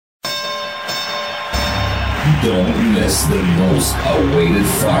Don't miss the most awaited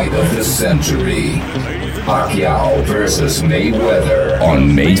fight of the century. Pacquiao versus Mayweather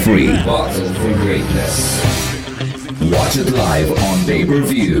on May 3. Battle for Greatness. Watch it live on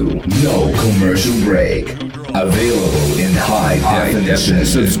pay-per-view. No commercial break. Available in high definition.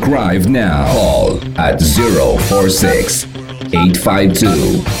 Subscribe now. Call at 046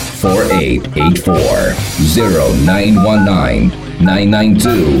 852 4884 0919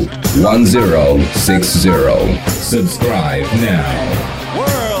 992 1060. Subscribe now.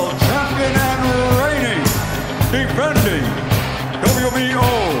 World champion and reigning, defending WBO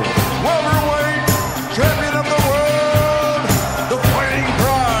welterweight champion of the world, the fighting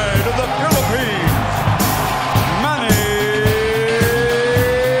pride of the Philippines, Manny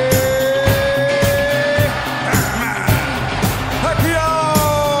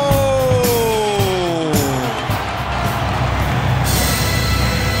Pacman.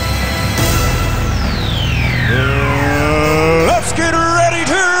 Let's get ready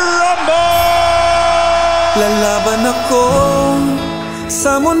to rumble! Lalaban ako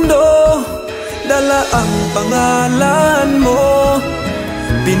sa mundo, dala ang pangalan mo.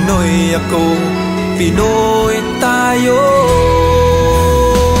 Pinoy ako, Pinoy tayo.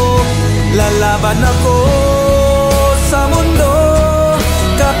 Lalaban ako sa mundo,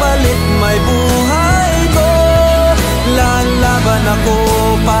 kapalit may buhay ko. Lalaban ako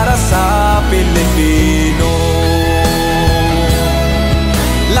para sa Pilipino.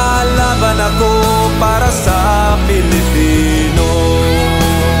 Lalaban ako para sa Pilipino.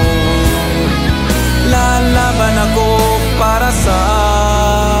 Lalaban ako para sa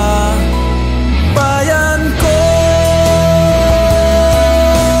bayan ko.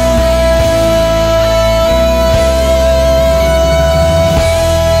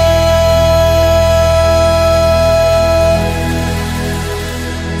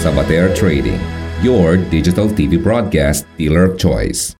 Sabater Trading, your digital TV broadcast dealer of choice.